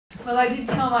Well, I did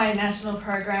tell my national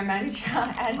program manager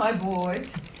and my board,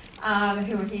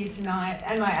 who are here tonight,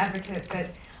 and my advocate, that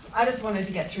I just wanted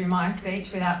to get through my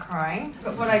speech without crying.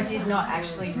 But what I did not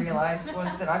actually realise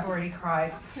was that I've already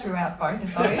cried throughout both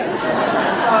of those.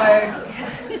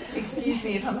 So, excuse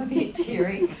me if I'm a bit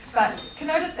teary. But can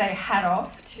I just say hat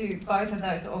off to both of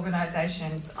those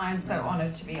organisations. I'm so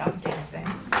honoured to be up against them.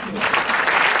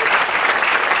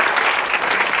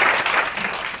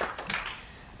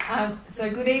 So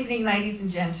good evening, ladies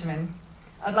and gentlemen.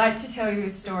 I'd like to tell you a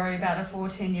story about a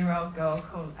 14-year-old girl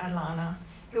called Alana,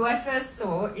 who I first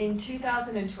saw in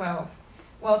 2012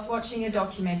 whilst watching a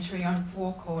documentary on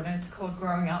Four Corners called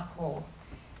Growing Up Poor.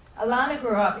 Alana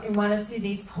grew up in one of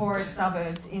Sydney's poorest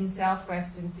suburbs in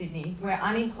southwestern Sydney, where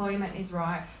unemployment is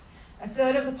rife. A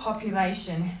third of the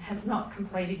population has not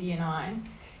completed Year 9,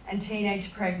 and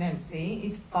teenage pregnancy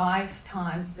is 5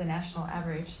 times the national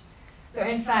average. So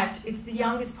in fact, it's the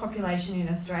youngest population in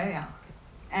Australia.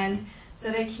 And so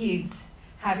they're kids,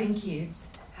 having kids,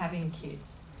 having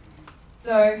kids.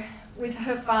 So with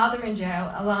her father in jail,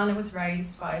 Alana was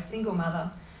raised by a single mother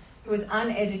who was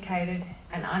uneducated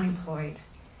and unemployed.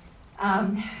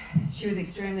 She was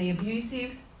extremely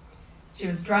abusive, she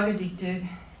was drug addicted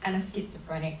and a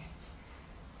schizophrenic.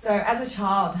 So as a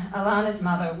child, Alana's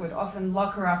mother would often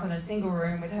lock her up in a single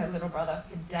room with her little brother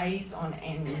for days on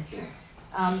end.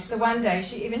 So one day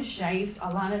she even shaved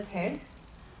Alana's head.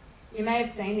 You may have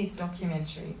seen this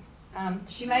documentary.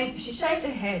 She shaved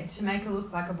her head to make her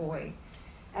look like a boy,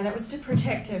 and it was to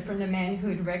protect her from the men who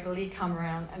would regularly come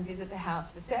around and visit the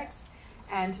house for sex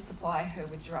and to supply her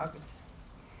with drugs.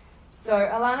 So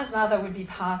Alana's mother would be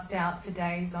passed out for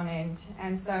days on end,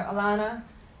 and so Alana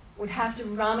would have to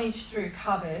rummage through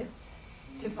cupboards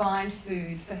to find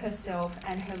food for herself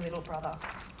and her little brother.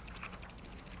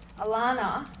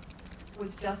 Alana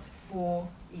was just 4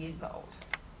 years old,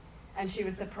 and she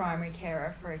was the primary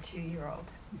carer for a 2-year-old.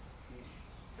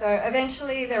 So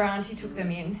eventually their auntie took them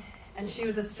in, and she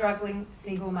was a struggling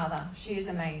single mother. She is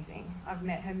amazing. I've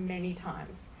met her many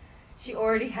times. She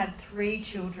already had 3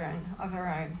 children of her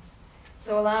own.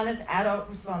 So Alana's adult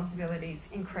responsibilities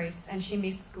increased, and she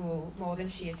missed school more than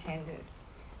she attended.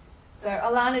 So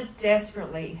Alana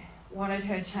desperately wanted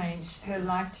her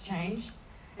life to change,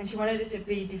 and she wanted it to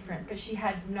be different, but she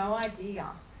had no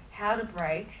idea how to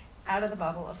break out of the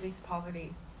bubble of this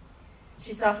poverty.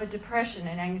 She suffered depression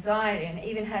and anxiety and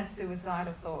even had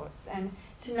suicidal thoughts. And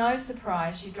to no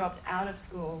surprise, she dropped out of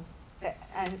school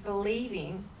and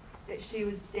believing that she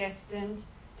was destined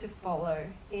to follow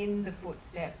in the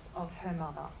footsteps of her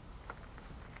mother.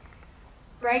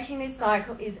 Breaking this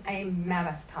cycle is a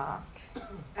mammoth task,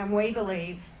 and we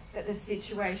believe that the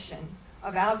situation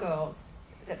of our girls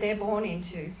that they're born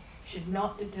into should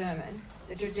not determine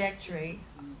the trajectory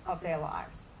of their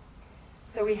lives.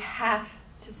 So we have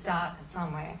to start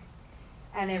somewhere,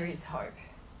 and there is hope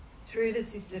through the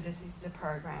Sister to Sister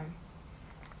program.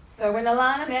 So when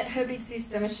Alana met her big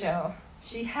sister Michelle,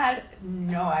 she had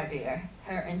no idea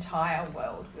her entire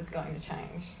world was going to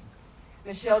change.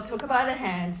 Michelle took her by the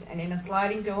hand and in a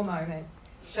sliding door moment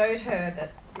showed her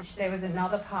that there was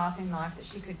another path in life that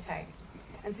she could take.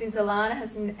 And since Alana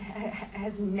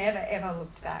has never ever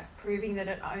looked back, proving that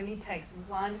it only takes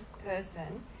one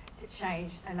person to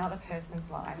change another person's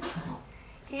life.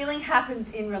 Healing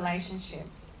happens in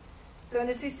relationships. So in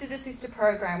the Sister to Sister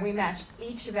program, we match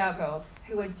each of our girls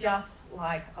who are just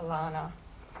like Alana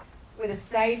with a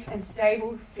safe and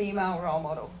stable female role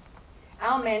model.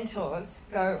 Our mentors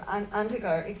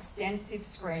undergo extensive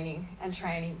screening and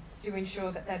training to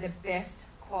ensure that they're the best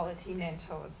quality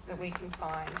mentors that we can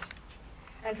find.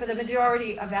 And for the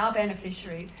majority of our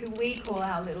beneficiaries, who we call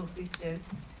our little sisters,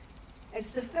 it's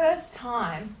the first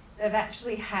time they've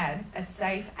actually had a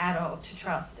safe adult to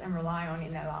trust and rely on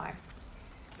in their life.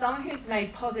 Someone who's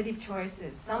made positive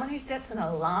choices, someone who sets an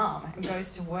alarm and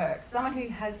goes to work, someone who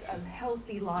has a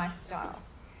healthy lifestyle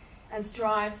and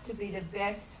strives to be the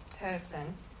best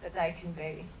person that they can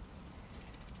be.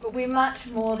 But we're much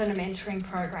more than a mentoring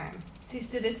program.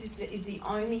 Sister to Sister is the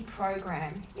only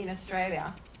program in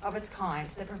Australia of its kind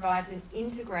that provides an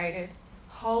integrated,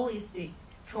 holistic,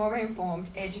 trauma-informed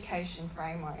education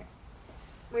framework.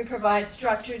 We provide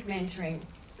structured mentoring,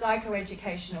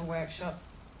 psychoeducational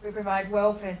workshops. We provide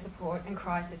welfare support and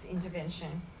crisis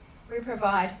intervention. We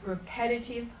provide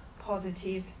repetitive,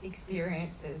 positive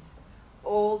experiences,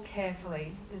 all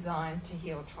carefully designed to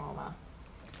heal trauma.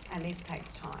 And this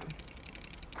takes time.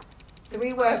 So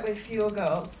we work with fewer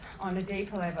girls on a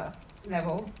deeper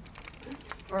level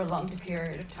for a longer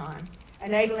period of time,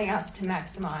 enabling us to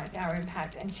maximise our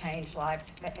impact and change lives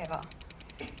forever.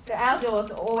 So our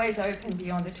doors are always open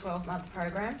beyond the 12-month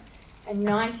program, And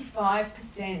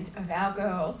 95% of our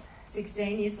girls,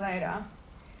 16 years later,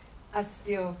 are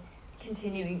still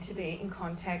continuing to be in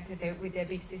contact with their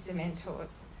big sister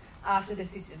mentors after the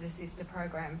Sister to Sister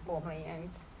program formally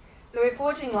ends. So we're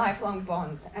forging lifelong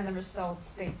bonds, and the results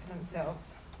speak for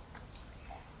themselves.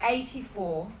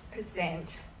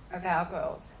 84% of our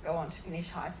girls go on to finish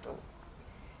high school.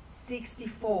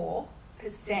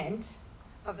 64%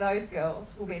 of those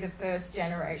girls will be the first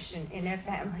generation in their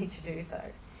family to do so.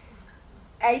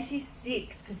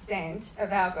 86%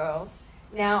 of our girls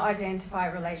now identify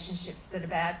relationships that are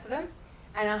bad for them,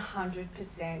 and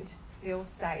 100% feel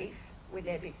safe with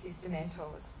their big sister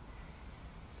mentors.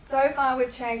 So far,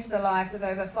 we've changed the lives of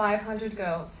over 500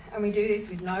 girls, and we do this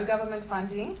with no government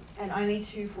funding and only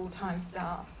 2 full-time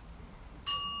staff.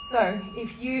 So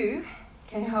if you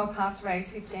can help us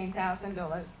raise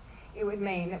 $15,000, it would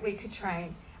mean that we could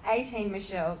train 18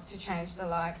 Michelles to change the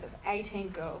lives of 18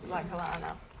 girls like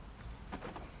Alana.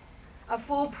 A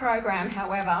full program,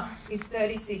 however, is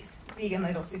 36 Big and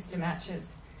Little Sister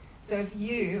matches. So if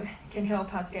you can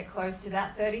help us get close to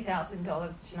that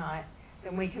 $30,000 tonight,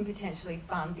 then we can potentially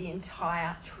fund the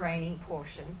entire training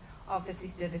portion of the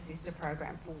Sister to Sister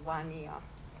program for 1 year.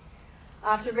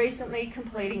 After recently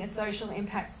completing a social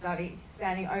impact study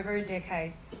spanning over a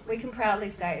decade, we can proudly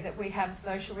say that we have a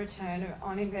social return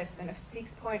on investment of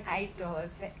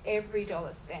 $6.8 for every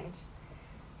dollar spent.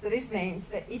 So this means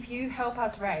that if you help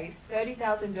us raise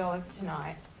 $30,000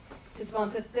 tonight to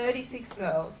sponsor 36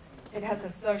 girls, it has a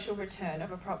social return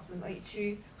of approximately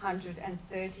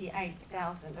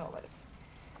 $238,000.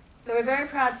 So we're very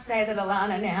proud to say that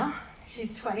Alana now,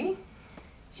 she's 20,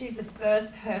 she's the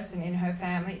first person in her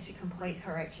family to complete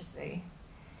her HSC,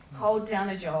 hold down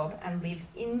a job and live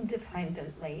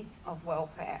independently of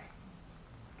welfare.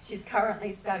 She's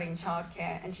currently studying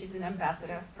childcare, and she's an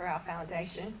ambassador for our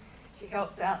foundation. She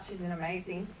helps out, she's an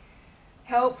amazing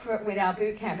help with our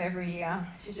boot camp every year.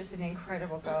 She's just an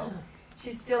incredible girl.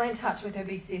 She's still in touch with her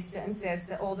big sister and says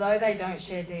that although they don't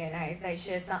share DNA, they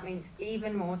share something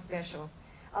even more special,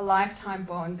 a lifetime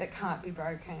bond that can't be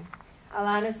broken.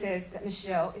 Alana says that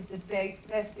Michelle is the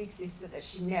best big sister that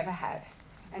she never had.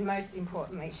 And most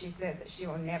importantly, she said that she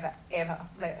will never, ever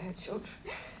let her children...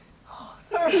 Oh,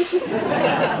 sorry.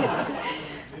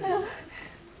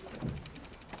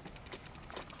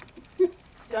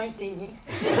 Don't ding you.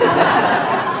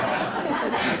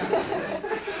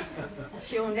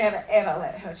 She'll never, ever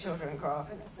let her children grow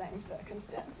up in the same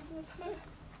circumstances as her.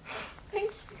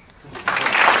 Thank you.